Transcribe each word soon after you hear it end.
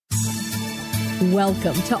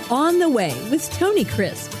Welcome to On the Way with Tony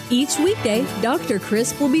Crisp. Each weekday, Dr.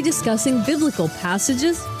 Crisp will be discussing biblical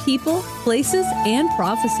passages, people, places, and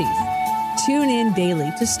prophecies. Tune in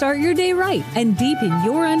daily to start your day right and deepen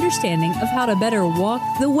your understanding of how to better walk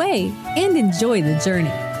the way and enjoy the journey.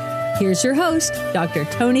 Here's your host, Dr.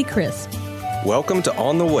 Tony Crisp. Welcome to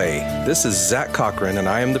On the Way. This is Zach Cochran, and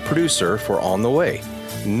I am the producer for On the Way.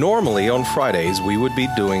 Normally on Fridays, we would be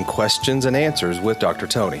doing questions and answers with Dr.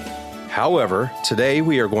 Tony. However, today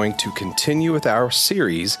we are going to continue with our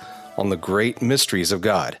series on the great mysteries of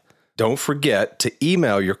God. Don't forget to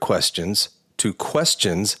email your questions to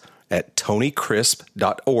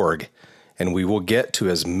questions@tonycrisp.org, and we will get to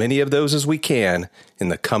as many of those as we can in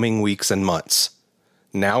the coming weeks and months.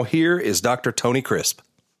 Now here is Dr. Tony Crisp.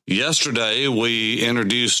 Yesterday, we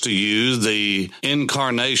introduced to you the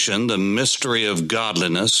incarnation, the mystery of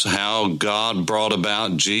godliness, how God brought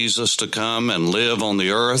about Jesus to come and live on the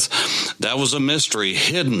earth. That was a mystery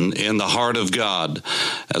hidden in the heart of God.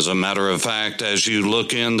 As a matter of fact, as you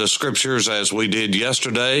look in the scriptures, as we did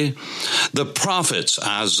yesterday, the prophets,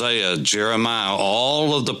 Isaiah, Jeremiah,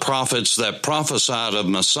 all of the prophets that prophesied of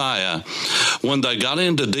Messiah, when they got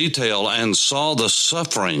into detail and saw the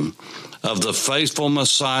suffering of the faithful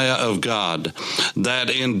Messiah of God,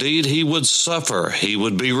 that indeed he would suffer, he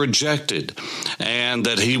would be rejected, and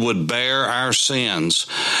that he would bear our sins,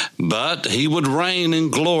 but he would reign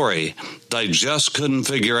in glory. They just couldn't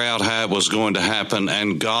figure out how it was going to happen,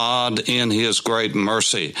 and God, in his great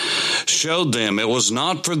mercy, showed them it was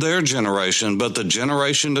not for their generation, but the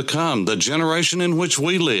generation to come, the generation in which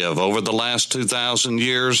we live. Over the last 2,000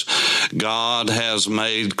 years, God has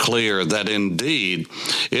made clear that indeed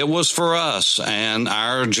it was for us and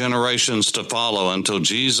our generations to follow until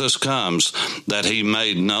Jesus comes, that he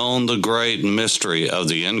made known the great mystery of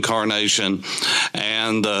the incarnation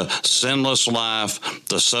and the sinless life,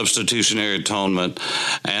 the substitutionary atonement,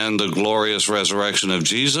 and the glorious resurrection of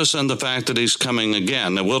Jesus, and the fact that he's coming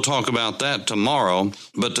again. Now, we'll talk about that tomorrow,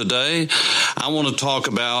 but today I want to talk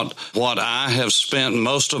about what I have spent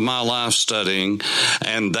most of my life studying,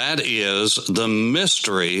 and that is the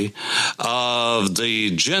mystery of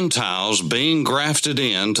the Gentiles being grafted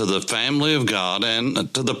into the family of God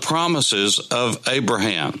and to the promises of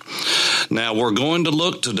Abraham. Now, we're going to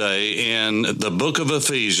look today in the book of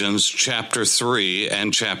Ephesians, chapter 3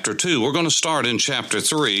 and chapter 2. We're going to start in chapter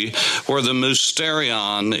 3, where the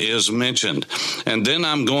mysterion is mentioned. And then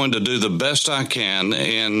I'm going to do the best I can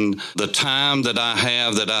in the time that I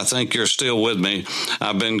have, that I think you're still with me.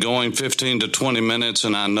 I've been going 15 to 20 minutes,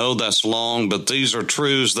 and I know that's long, but these are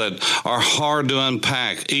truths that are hard to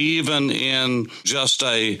unpack, even in just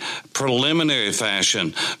a preliminary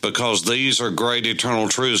fashion, because these are great eternal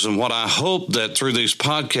truths. And what I hope that through these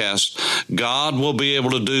podcasts, God will be able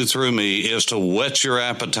to do through me is to whet your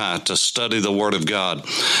appetite to study the Word of God,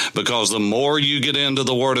 because the more you get into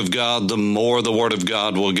the Word of God, the more the Word of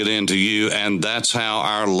God will get into you, and that's how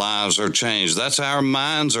our lives are changed. That's how our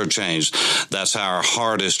minds are changed. That's how our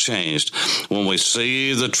heart is changed. When we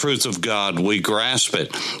see the truth of God, we grasp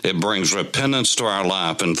it. It brings repentance to our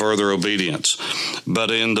life and further obedience.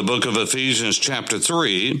 But in the book of Ephesians chapter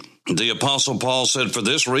 3, the Apostle Paul said, "For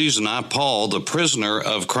this reason I, Paul, the prisoner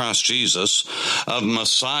of Christ Jesus, of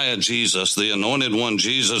Messiah Jesus, the anointed one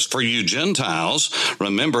Jesus, for you Gentiles,"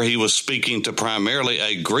 remember he was speaking to primarily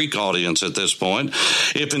a Greek audience at this point,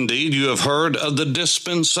 "if indeed you have heard of the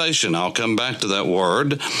dispensation," I'll come back to that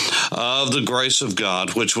word, "of the grace of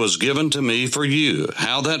God, which was given to me for you,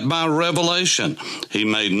 how that by revelation he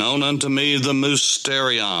made known unto me the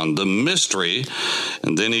mysterion," the mystery,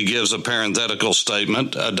 and then he gives a parenthetical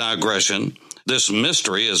statement, a digression. "This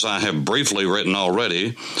mystery, as I have briefly written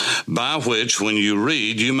already, by which, when you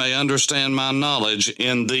read, you may understand my knowledge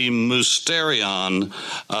in the mysterion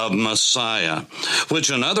of Messiah,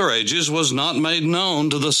 which in other ages was not made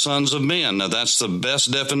known to the sons of men." Now, that's the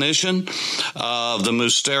best definition of the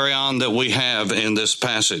mysterion that we have in this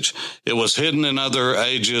passage. It was hidden in other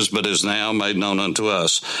ages, but is now made known unto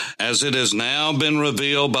us, as it has now been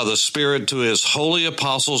revealed by the Spirit to his holy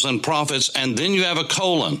apostles and prophets. And then you have a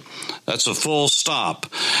colon. That's a full stop.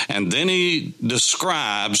 And then he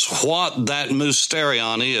describes what that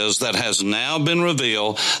mysterion is that has now been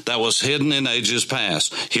revealed, that was hidden in ages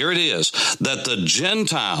past. Here it is, that the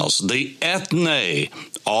Gentiles, the ethne,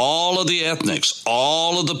 all of the ethnics,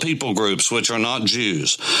 all of the people groups which are not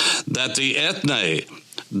Jews, that the ethne,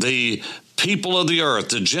 the people of the earth,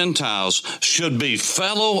 the Gentiles, should be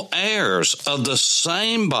fellow heirs of the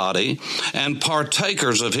same body and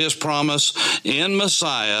partakers of his promise in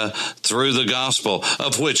Messiah through the gospel,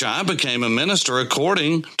 of which I became a minister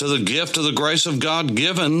according to the gift of the grace of God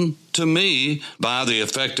given to me by the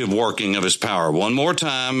effective working of his power. One more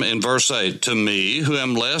time in verse 8, to me, who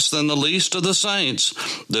am less than the least of the saints,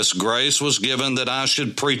 this grace was given that I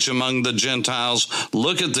should preach among the Gentiles.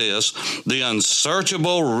 Look at this, the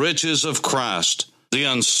unsearchable riches of Christ, the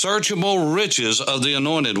unsearchable riches of the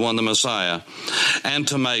Anointed One, the Messiah, and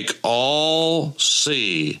to make all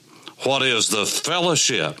see what is the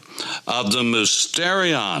fellowship of the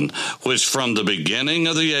mysterion, which from the beginning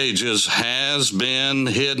of the ages has been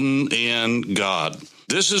hidden in God.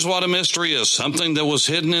 This is what a mystery is, something that was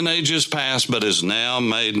hidden in ages past but is now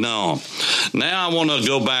made known. Now I want to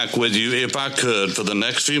go back with you, if I could, for the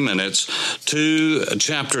next few minutes to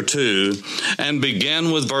chapter 2 and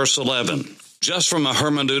begin with verse 11. Just from a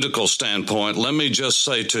hermeneutical standpoint, let me just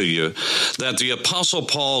say to you that the Apostle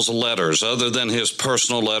Paul's letters, other than his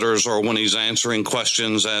personal letters or when he's answering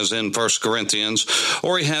questions as in 1 Corinthians,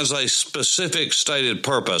 or he has a specific stated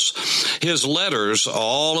purpose, his letters,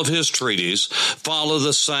 all of his treaties, follow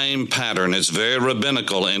the same pattern. It's very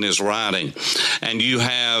rabbinical in his writing. And you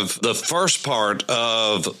have the first part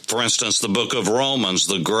of, for instance, the book of Romans,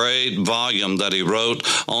 the great volume that he wrote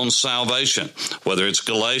on salvation, whether it's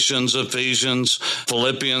Galatians, Ephesians,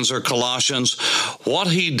 Philippians, or Colossians. What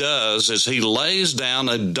he does is he lays down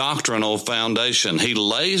a doctrinal foundation. He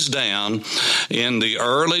lays down in the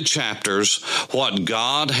early chapters what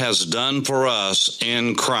God has done for us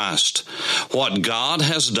in Christ. What God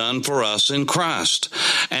has done for us in Christ.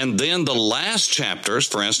 And then the last chapters,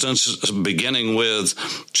 for instance, beginning with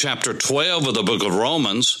chapter 12 of the book of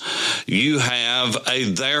Romans, you have a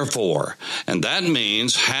therefore. And that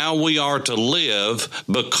means how we are to live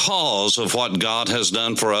because of what God has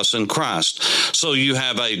done for us in Christ. So you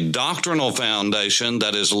have a doctrinal foundation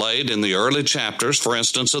that is laid in the early chapters, for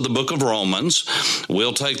instance, of the book of Romans.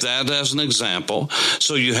 We'll take that as an example.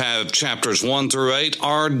 So you have chapters 1 through 8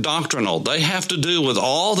 are doctrinal. They have to do with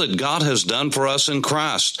all that God has done for us in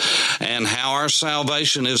Christ and how our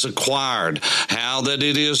salvation is acquired, how that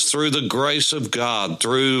it is through the grace of God,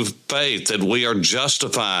 through faith that we are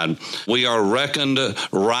justified. We are reckoned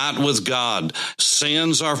right with God.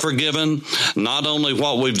 Sins are forgiven. Not only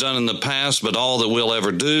what we've done in the past, but all that we'll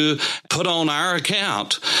ever do. Put on our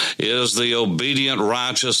account is the obedient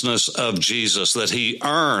righteousness of Jesus that he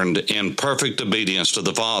earned in perfect obedience to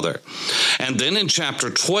the Father. And then in chapter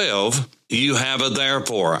 12, you have a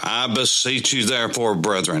therefore. I beseech you, therefore,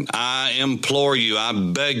 brethren. I implore you, I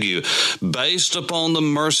beg you, based upon the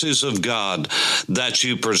mercies of God, that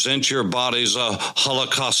you present your bodies a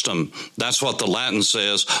holocaustum. That's what the Latin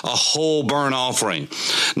says, a whole burnt offering.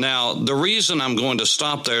 Now, the reason I'm going to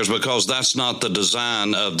stop there is because that's not the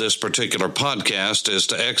design of this particular podcast, is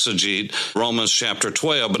to exegete Romans chapter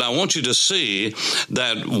 12. But I want you to see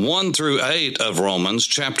that 1 through 8 of Romans,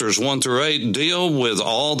 chapters 1 through 8, deal with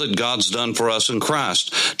all that God's done for us in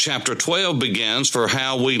Christ. Chapter 12 begins for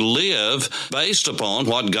how we live based upon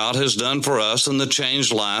what God has done for us and the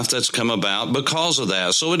changed life that's come about because of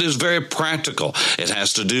that. So it is very practical. It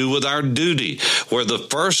has to do with our duty, where the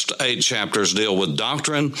first 8 chapters deal with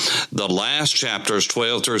doctrine. The last chapters,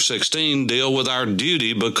 12 through 16, deal with our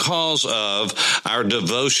duty because of our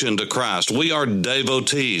devotion to Christ. We are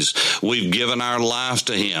devotees. We've given our life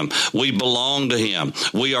to him. We belong to him.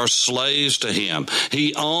 We are slaves to him.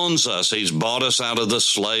 He owns us. He's bought us out of the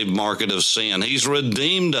slave market of sin. He's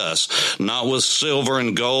redeemed us, not with silver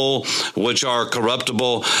and gold, which are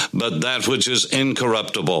corruptible, but that which is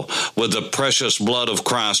incorruptible, with the precious blood of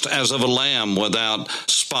Christ, as of a lamb without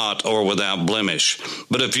spot or without blemish.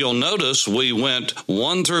 But if you'll notice, we went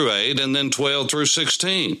 1 through 8 and then 12 through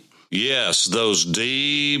 16. Yes, those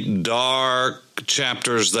deep, dark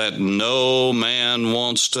chapters that no man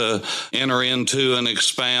wants to enter into and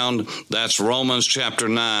expound. That's Romans chapter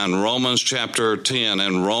 9, Romans chapter 10,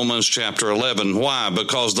 and Romans chapter 11. Why?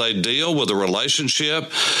 Because they deal with the relationship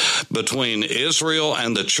between Israel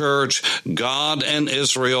and the church, God and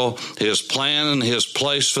Israel, his plan and his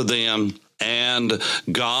place for them, and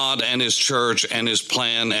God and his church and his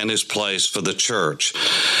plan and his place for the church.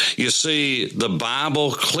 You see, the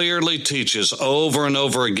Bible clearly teaches over and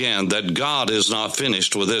over again that God is not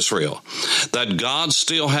finished with Israel, that God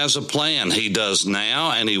still has a plan. He does now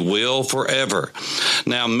and he will forever.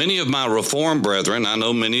 Now, many of my Reformed brethren, I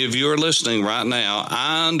know many of you are listening right now,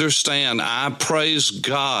 I understand, I praise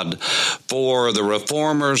God for the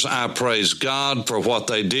Reformers. I praise God for what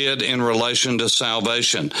they did in relation to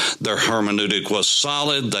salvation, their hermeneutics, hermeneutic was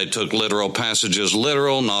solid. They took literal passages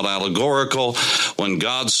literal, not allegorical. When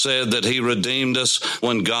God said that he redeemed us,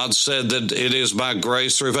 when God said that it is by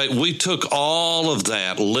grace through faith, we took all of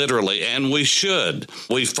that literally, and we should.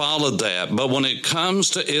 We followed that. But when it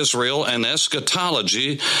comes to Israel and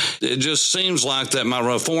eschatology, it just seems like that my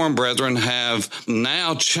Reformed brethren have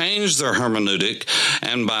now changed their hermeneutic,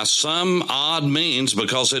 and by some odd means,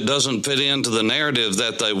 because it doesn't fit into the narrative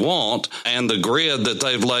that they want and the grid that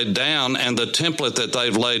they've laid down and the template that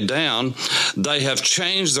they've laid down, they have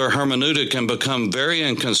changed their hermeneutic and become very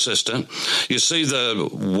inconsistent. You see, the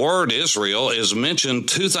word Israel is mentioned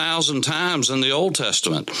 2,000 times in the Old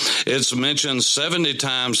Testament. It's mentioned 70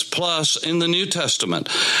 times plus in the New Testament.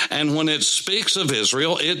 And when it speaks of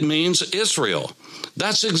Israel, it means Israel.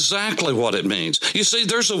 That's exactly what it means. You see,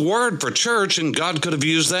 there's a word for church, and God could have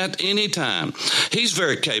used that anytime. He's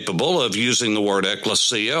very capable of using the word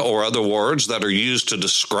ecclesia or other words that are used to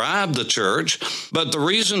describe the church. But the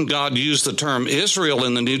reason God used the term Israel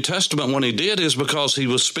in the New Testament when he did is because he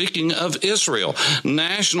was speaking of Israel,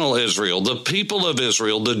 national Israel, the people of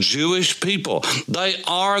Israel, the Jewish people. They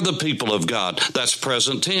are the people of God. That's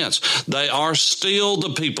present tense. They are still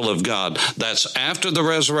the people of God. That's after the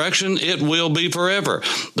resurrection. It will be forever.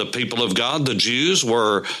 The people of God, the Jews,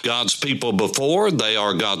 were God's people before. They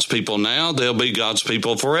are God's people now. They'll be God's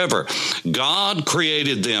people forever. God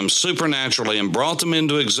created them supernaturally and brought them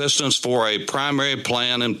into existence for a primary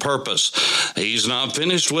plan and purpose. He's not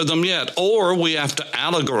finished with them yet. Or we have to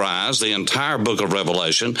allegorize the entire book of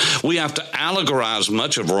Revelation. We have to allegorize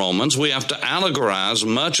much of Romans. We have to allegorize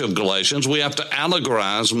much of Galatians. We have to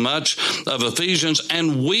allegorize much of Ephesians,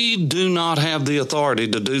 and we do not have the authority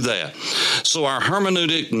to do that. So our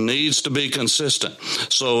hermeneutic needs to be consistent.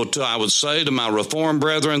 So I would say to my Reformed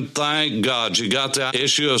brethren, thank God you got the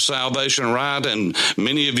issue of salvation right, and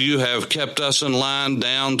many of you have kept us in line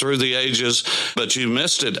down through the ages, but you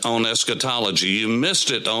missed it on eschatology. You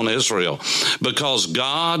missed it on Israel, because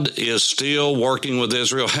God is still working with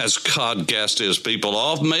Israel. Has God cast his people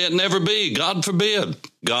off? May it never be. God forbid.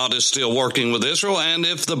 God is still working with Israel, and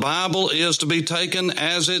if the Bible is to be taken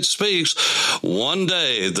as it speaks, one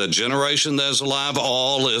day the generation that is alive,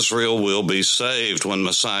 all Israel will be saved when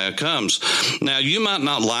Messiah comes. Now, you might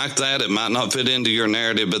not like that. It might not fit into your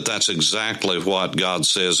narrative, but that's exactly what God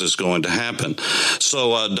says is going to happen.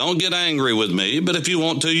 So don't get angry with me, but if you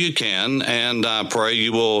want to, you can, and I pray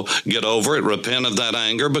you will get over it, repent of that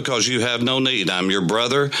anger, because you have no need. I'm your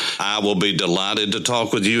brother. I will be delighted to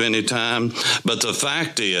talk with you anytime, but the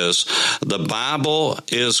fact is, the Bible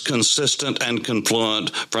is consistent and confluent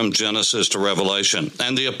from Genesis to Revelation.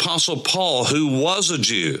 And the Apostle Paul, who was a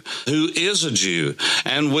Jew, who is a Jew,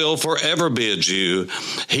 and will forever be a Jew,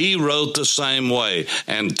 he wrote the same way.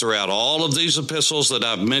 And throughout all of these epistles that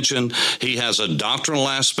I've mentioned, he has a doctrinal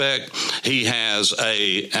aspect. He has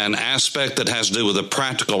an aspect that has to do with the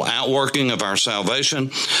practical outworking of our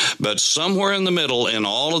salvation. But somewhere in the middle, in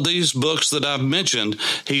all of these books that I've mentioned,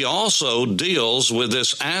 he also deals with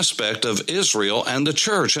this aspect of Israel and the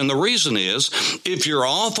church. And the reason is, if you're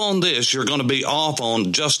off on this, you're going to be off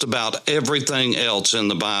on just about everything else in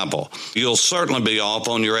the Bible. You'll certainly be off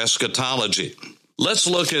on your eschatology. Let's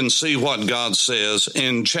look and see what God says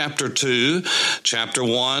in chapter 2, chapter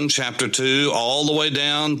 1, chapter 2, all the way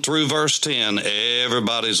down through verse 10.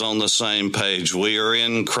 Everybody's on the same page. We are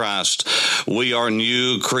in Christ. We are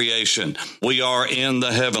new creation. We are in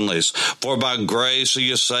the heavenlies. For by grace are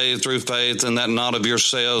you saved through faith, and that not of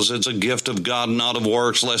yourselves. It's a gift of God, not of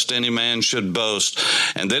works, lest any man should boast.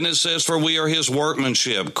 And then it says, for we are his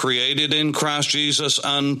workmanship, created in Christ Jesus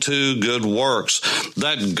unto good works,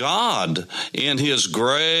 that God in his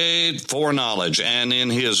great foreknowledge and in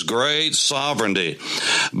his great sovereignty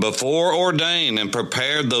before ordained and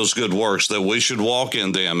prepared those good works that we should walk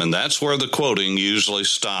in them. And that's where the quoting usually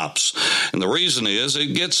stops. And the reason is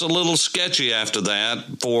it gets a little sketchy after that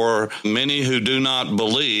for many who do not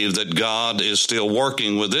believe that God is still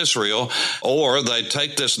working with Israel, or they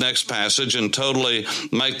take this next passage and totally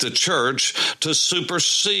make the church to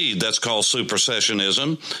supersede. That's called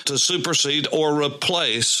supersessionism, to supersede or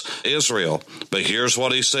replace Israel. But here's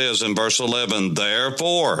what he says in verse 11,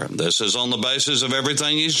 therefore, this is on the basis of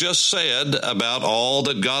everything he's just said about all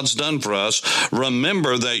that God's done for us,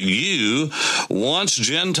 remember that you, once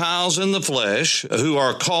Gentiles in the flesh, who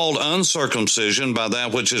are called uncircumcision by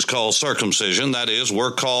that which is called circumcision, that is,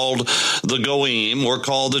 we're called the Goyim, we're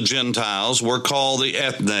called the Gentiles, we're called the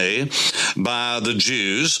ethne by the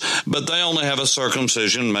Jews, but they only have a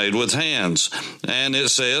circumcision made with hands. And it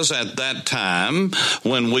says, at that time,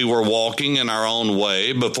 when we were walking in our own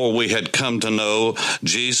way before we had come to know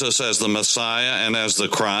Jesus as the Messiah and as the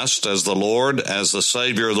Christ, as the Lord, as the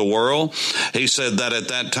Savior of the world. He said that at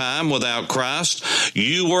that time, without Christ,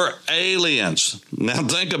 you were aliens. Now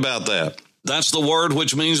think about that. That's the word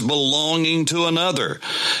which means belonging to another.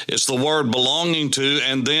 It's the word belonging to,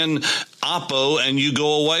 and then apo, and you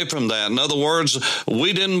go away from that. In other words,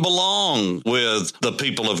 we didn't belong with the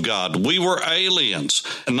people of God. We were aliens.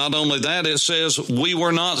 And not only that, it says we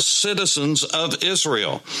were not citizens of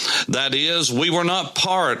Israel. That is, we were not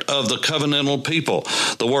part of the covenantal people.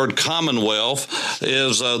 The word commonwealth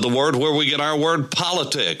is the word where we get our word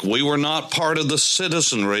politic. We were not part of the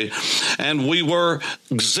citizenry, and we were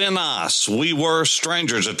xenos. We were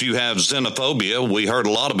strangers. If you have xenophobia, we heard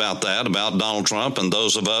a lot about that, about Donald Trump and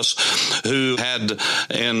those of us who had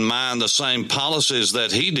in mind the same policies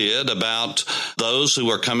that he did about those who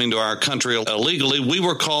were coming to our country illegally. We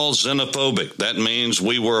were called xenophobic. That means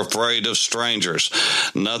we were afraid of strangers.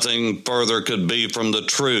 Nothing further could be from the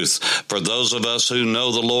truth. For those of us who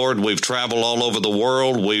know the Lord, we've traveled all over the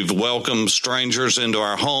world. We've welcomed strangers into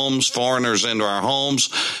our homes, foreigners into our homes.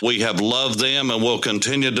 We have loved them and will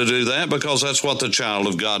continue to do that because that's what the child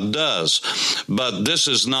of God does. But this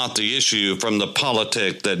is not the issue from the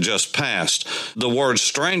politic that just passed. The word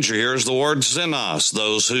stranger here is the word xenos,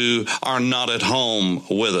 those who are not at home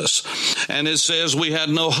with us. And it says we had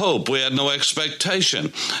no hope, we had no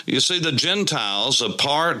expectation. You see, the Gentiles,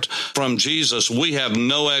 apart from Jesus, we have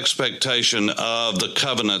no expectation of the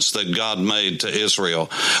covenants that God made to Israel.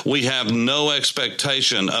 We have no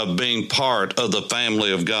expectation of being part of the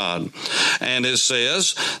family of God. And it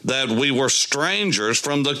says that we were strangers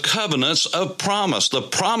from the covenants of promise. The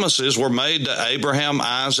promises were made to Abraham,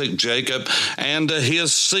 Isaac, Jacob, and to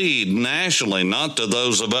his seed nationally, not to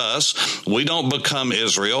those of us. We don't become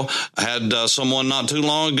Israel. I had someone not too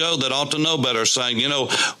long ago that ought to know better saying,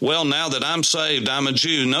 well, now that I'm saved, I'm a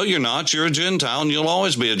Jew. No, you're not. You're a Gentile, and you'll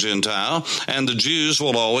always be a Gentile, and the Jews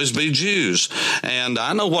will always be Jews. And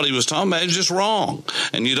I know what he was talking about. It's just wrong,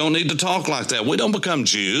 and you don't need to talk like that. We don't become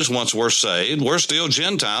Jews once we're saved. We're still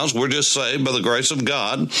Gentiles. We're just saved by the grace of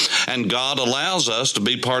God, and God allows us to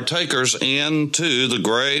be partakers into the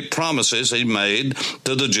great promises he made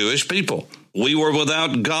to the Jewish people. We were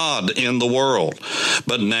without God in the world,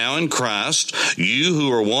 but now in Christ, you who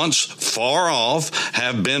were once far off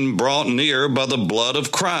have been brought near by the blood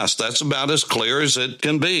of Christ. That's about as clear as it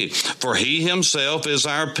can be. For he himself is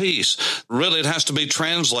our peace. Really, it has to be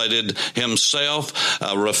translated himself,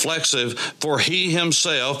 reflexive. For he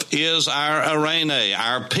himself is our Irene,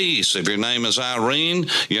 our peace. If your name is Irene,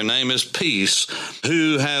 your name is peace,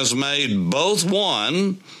 who has made both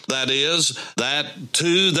one, that is, that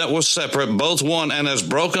two that was separate, both one, and has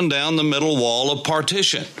broken down the middle wall of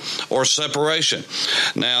partition or separation.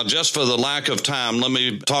 Now, just for the lack of time, let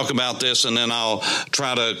me talk about this and then I'll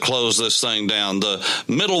try to close this thing down. The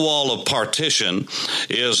middle wall of partition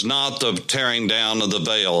is not the tearing down of the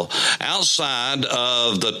veil. Outside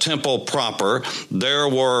of the temple proper, there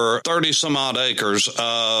were 30 some odd acres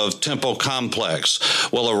of temple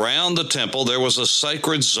complex. Well, around the temple, there was a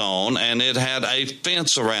sacred zone and it had a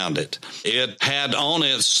fence around it. It had on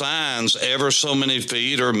it signs ever so many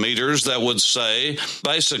feet or meters that would say,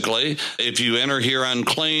 basically, if you enter here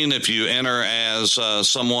unclean, if you enter as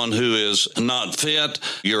someone who is not fit,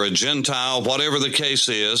 you're a Gentile, whatever the case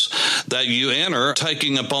is, that you enter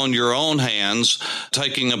taking upon your own hands,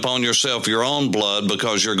 taking upon yourself your own blood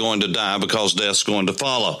because you're going to die, because death's going to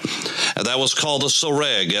follow. And that was called the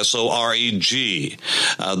Soreg, S-O-R-E-G,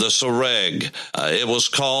 the Soreg. It was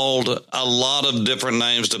called a lot of different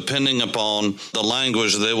names depending upon the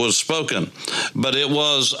language that was spoken. But it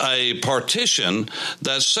was a partition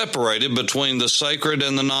that separated between the sacred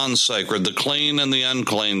and the non-sacred, the clean and the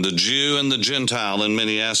unclean, the Jew and the Gentile in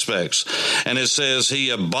many aspects. And it says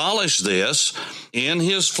he abolished this. In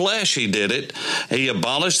his flesh he did it. He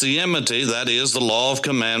abolished the enmity, that is, the law of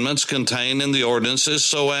commandments contained in the ordinances,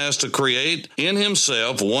 so as to create in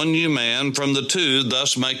himself one new man from the two,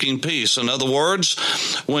 thus making peace. In other words,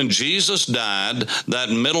 when Jesus died, that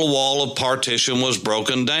middle wall of partition was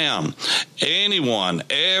broken down.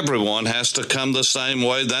 Everyone has to come the same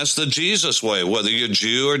way. That's the Jesus way, whether you're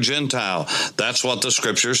Jew or Gentile. That's what the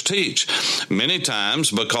scriptures teach. Many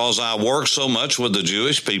times, because I work so much with the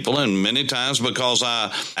Jewish people, and many times because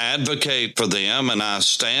I advocate for them and I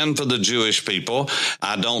stand for the Jewish people,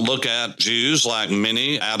 I don't look at Jews like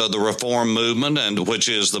many out of the Reform movement, and which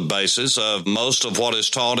is the basis of most of what is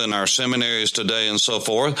taught in our seminaries today and so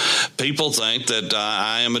forth. People think that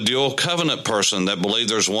I am a dual covenant person that believe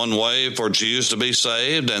there's one way way for Jews to be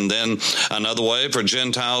saved and then another way for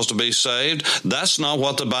Gentiles to be saved. That's not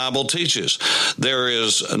what the Bible teaches. There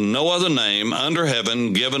is no other name under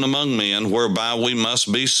heaven given among men whereby we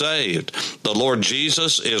must be saved. The Lord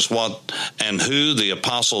Jesus is what and who the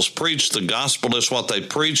apostles preached. The gospel is what they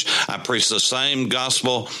preach. I preach the same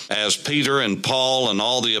gospel as Peter and Paul and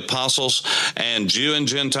all the apostles, and Jew and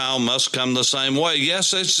Gentile must come the same way.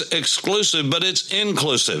 Yes, it's exclusive, but it's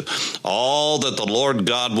inclusive. All that the Lord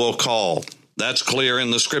God will call. That's clear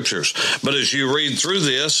in the Scriptures. But as you read through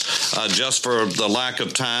this, just for the lack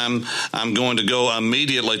of time, I'm going to go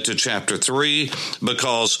immediately to chapter 3,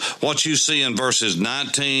 because what you see in verses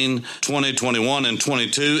 19, 20, 21, and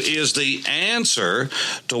 22 is the answer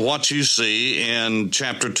to what you see in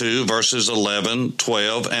chapter 2, verses 11,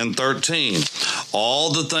 12, and 13.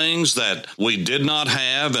 All the things that we did not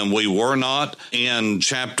have and we were not in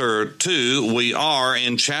chapter 2, we are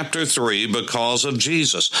in chapter 3 because of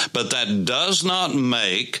Jesus. But that does not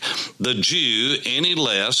make the Jew any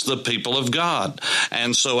less the people of God.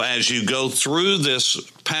 And so as you go through this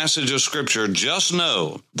passage of Scripture, just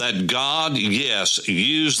know that God, yes,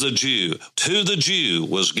 used the Jew. To the Jew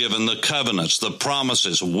was given the covenants, the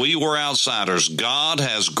promises. We were outsiders. God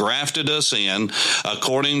has grafted us in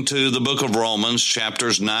according to the book of Romans,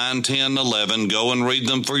 chapters 9, 10, 11. Go and read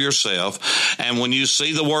them for yourself. And when you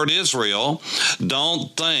see the word Israel,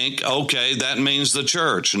 don't think, okay, that means the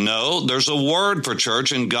church. No, there's a word for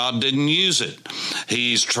church, and God didn't use it.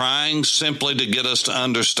 He's trying simply to get us to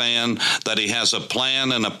understand that He has a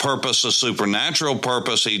plan and a purpose, a supernatural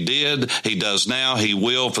purpose. He did, He does now, He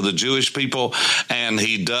will for the Jewish people, and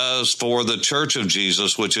He does for the church of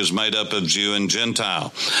Jesus, which is made up of Jew and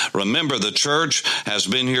Gentile. Remember, the church has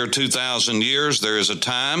been here 2,000 years. There is a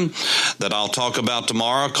time that I'll talk about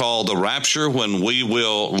tomorrow called the rapture, when we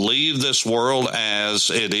will leave this world as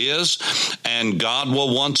it is, and God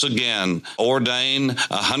will once again ordain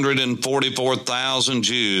 144,000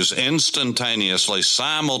 Jews instantaneously,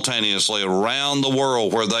 simultaneously around the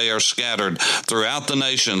world where they are scattered throughout the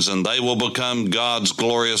nations, and they will become God's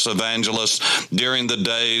glorious evangelists during the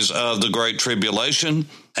days of the Great Tribulation.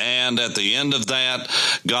 And at the end of that,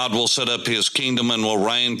 God will set up His kingdom and will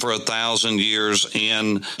reign for 1,000 years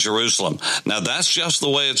in Jerusalem. Now, that's just the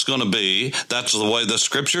way it's going to be. That's the way the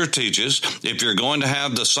Scripture teaches. If you're going to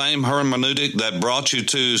have the same hermeneutic that brought you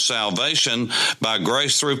to salvation by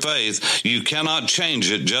grace through faith, you cannot change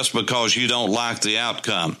it just because you don't like the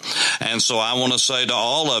outcome. And so I want to say to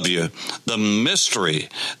all of you, the mystery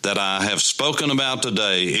that I have spoken about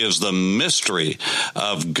today is the mystery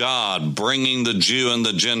of God bringing the Jew and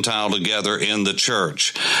the Gentile together in the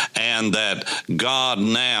church, and that God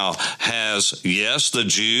now has, yes, the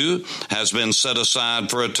Jew has been set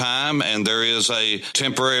aside for a time, and there is a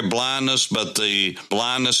temporary blindness, but the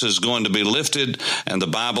blindness is going to be lifted. And the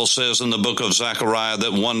Bible says in the book of Zechariah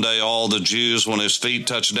that one day all the Jews, when His feet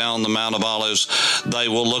touch down the Mount of Olives, they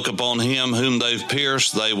will look upon Him whom they've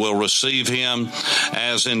pierced. They will receive Him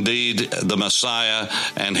as indeed the Messiah,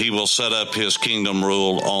 and He will set up His kingdom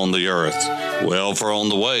rule on the earth. Well, for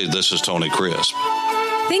On the Way, this is Tony Crisp.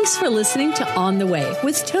 Thanks for listening to On the Way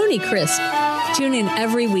with Tony Crisp. Tune in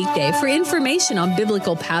every weekday for information on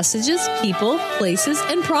biblical passages, people, places,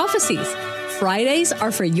 and prophecies. Fridays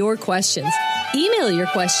are for your questions. Email your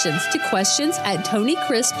questions to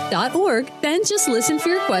questions@tonycrisp.org. Then just listen for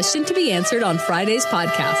your question to be answered on Friday's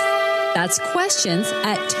podcast. That's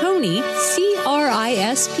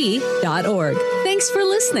questions@tonycrisp.org. Thanks for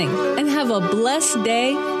listening, and have a blessed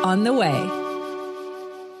day on the way.